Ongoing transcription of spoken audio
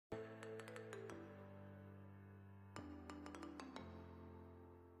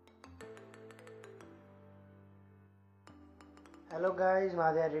Hello guys,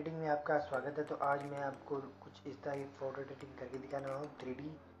 Mahadev editing में आपका स्वागत है। तो आज मैं आपको कुछ इस तरह की फ़ोटो एडिटिंग करके दिखाने वाला हूँ 3D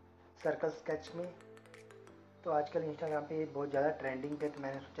सर्कल स्केच में। तो आजकल इंस्टाग्राम पे बहुत ज़्यादा ट्रेंडिंग पे, तो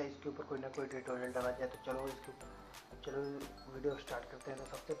मैंने सोचा इसके ऊपर कोई ना कोई ट्यूटोरियल डाला जाए। तो चलो वीडियो स्टार्ट करते हैं। तो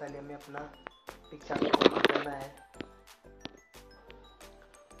सबसे पहले हमें अपना पिक्सार्ट ओपन करना है।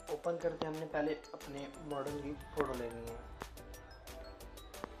 ओपन करके हमने पहले अपने मॉडल की फ़ोटो लेनी है।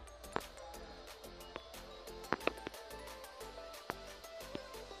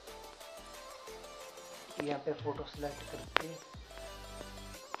 यहाँ पे फ़ोटो सेलेक्ट करके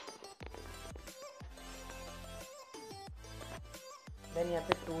देन यहाँ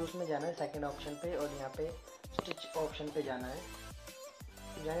पे टूल्स में जाना है, सेकंड ऑप्शन पे, और यहाँ पे स्टिच ऑप्शन पे जाना है।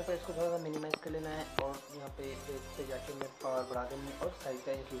 जाने पर इसको थोड़ा सा मिनिमाइज कर लेना है और यहाँ पे पेज पे जाके हमें पावर बढ़ा देनी है और साइज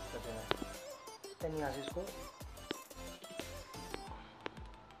का इंक्रीज कर देना है। देन यहाँ से इसको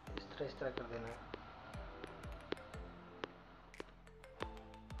इस तरह कर देना है।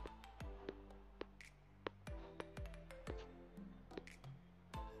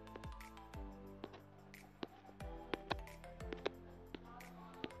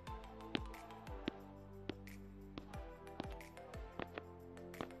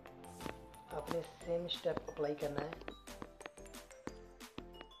 आपने सेम स्टेप अप्लाई करना है।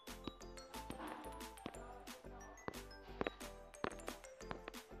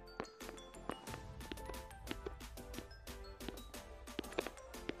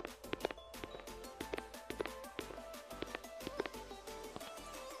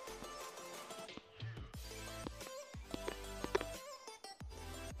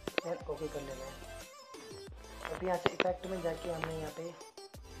 देन ओके कर लेना है। अब यहाँ से इफेक्ट में जाके हमने यहाँ पे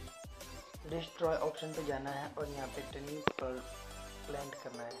डिस्ट्रॉय ऑप्शन पे जाना है और यहाँ पे ट्रेनिंग पर ब्लेंड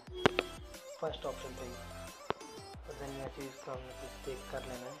करना है फर्स्ट ऑप्शन पे ही। और देन यहाँ से इसको हमने कुछ चेक कर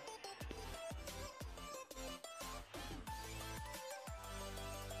लेना है।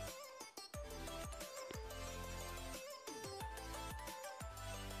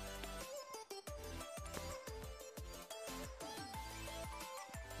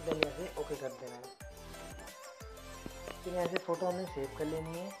 देन यहाँ से ओके कर देना है। फिर यहाँ से फ़ोटो हमने सेव कर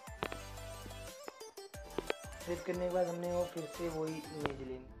लेनी है। सेव करने के बाद हमने वो फिर से वही इमेज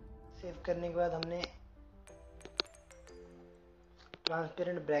लेनी। सेव करने के बाद हमने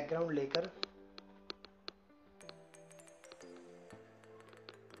ट्रांसपेरेंट बैकग्राउंड लेकर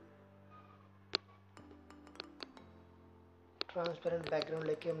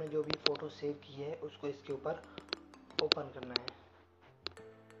हमने जो भी फ़ोटो सेव की है उसको इसके ऊपर ओपन करना है।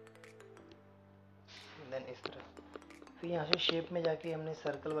 देन इस तरह। फिर यहाँ से शेप में जाके हमने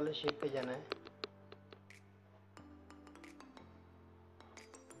सर्कल वाले शेप पे जाना है।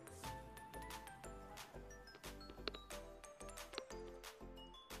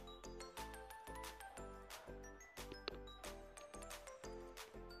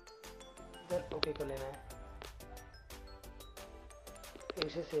 देन ओके कर लेना है। फिर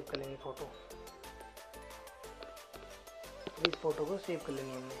इसे सेव कर लेंगे फ़ोटो। इस फ़ोटो को सेव कर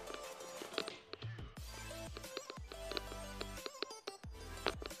लेंगे हमने।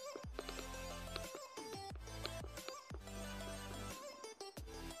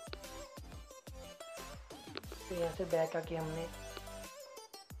 तो यहाँ से बैक आके हमने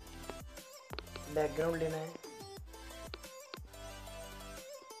बैकग्राउंड लेना है।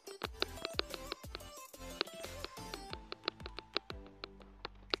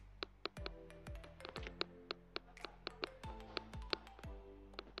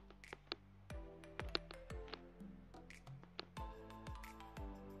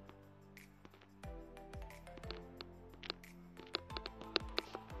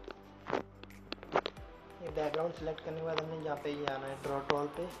 ये बैकग्राउंड सेलेक्ट करने के बाद हमने यहाँ पे ये आना है ड्रॉ टूल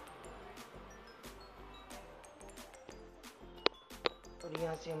पे, और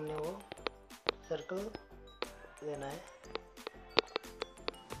यहाँ से हमने वो सर्कल लेना है।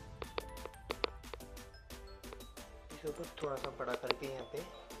 इसे ऊपर थोड़ा सा बड़ा करके यहाँ पे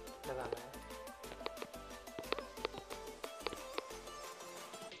लगाना है।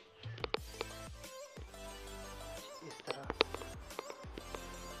 इस तरह।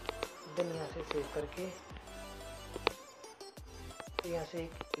 देन यहाँ से सेव करके तो यहाँ से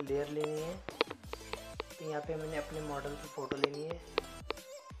एक लेयर लेनी है। तो यहाँ पे मैंने अपने मॉडल की फ़ोटो लेनी है।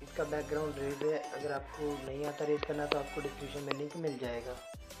 इसका बैकग्राउंड रेड है। अगर आपको नहीं आता रेज करना तो आपको डिस्क्रिप्शन में लिंक मिल जाएगा।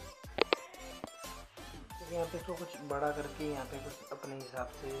 तो यहाँ पे इसको कुछ बड़ा करके यहाँ पे कुछ अपने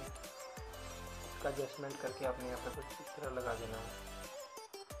हिसाब से इसका एडजस्टमेंट करके आपने यहाँ पे कुछ इस तरह लगा देना है।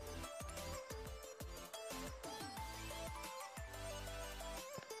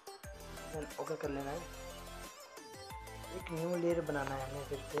 देन ओके कर लेना है। एक न्यू लेयर बनाना है हमें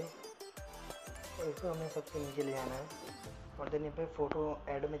फिर से, और इसको हमें सबसे नीचे ले जाना है और देन यहाँ पे फ़ोटो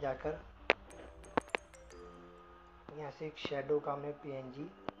ऐड में जाकर यहाँ से एक शेडो का हमें PNG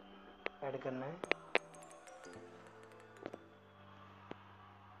ऐड करना है।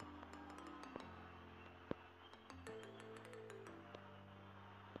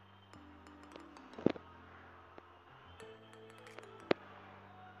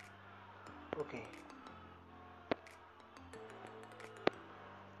 ओके,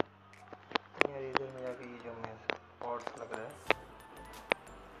 इधर में जाके ये जो मैं स्पॉट्स लग रहा है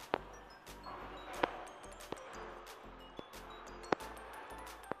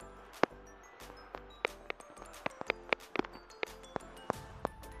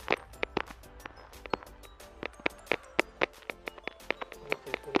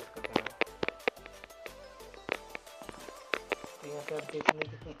तो यहाँ पे आप देख लें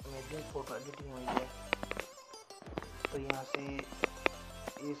कितनी अमेजिंग फ़ोटो एडिटिंग हुई है। तो यहाँ से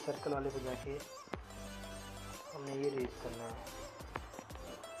ये सर्कल वाले पे जाके हमने ये रेज करना है।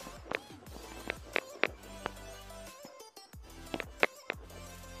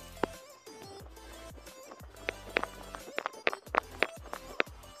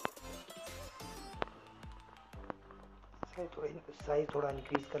 साइज थोड़ा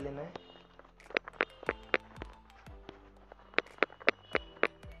इंक्रीज कर लेना है।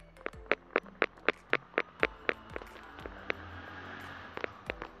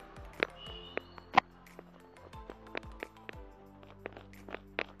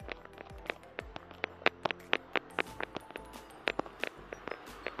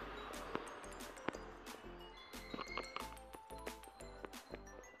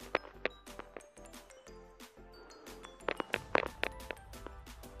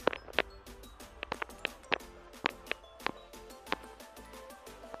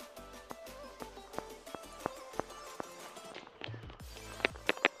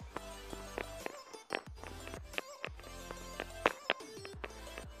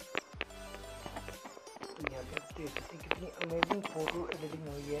 यहाँ पे देख सकते हैं कितनी अमेजिंग फ़ोटो एडिटिंग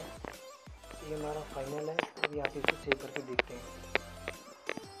हुई है। ये हमारा फाइनल है। अब यहाँ पे इसको सेव करके देखते हैं।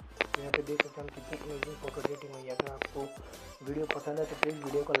 यहाँ पे देख सकते हैं हम कितनी अमेजिंग फ़ोटो एडिटिंग हुई है। अगर आपको वीडियो पसंद है तो प्लीज़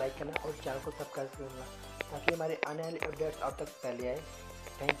वीडियो को लाइक करना और चैनल को सब्सक्राइब करना ताकि हमारे आने वाले अपडेट्स आप तक पहले आए।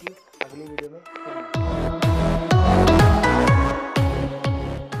 Thank you. अगली वीडियो में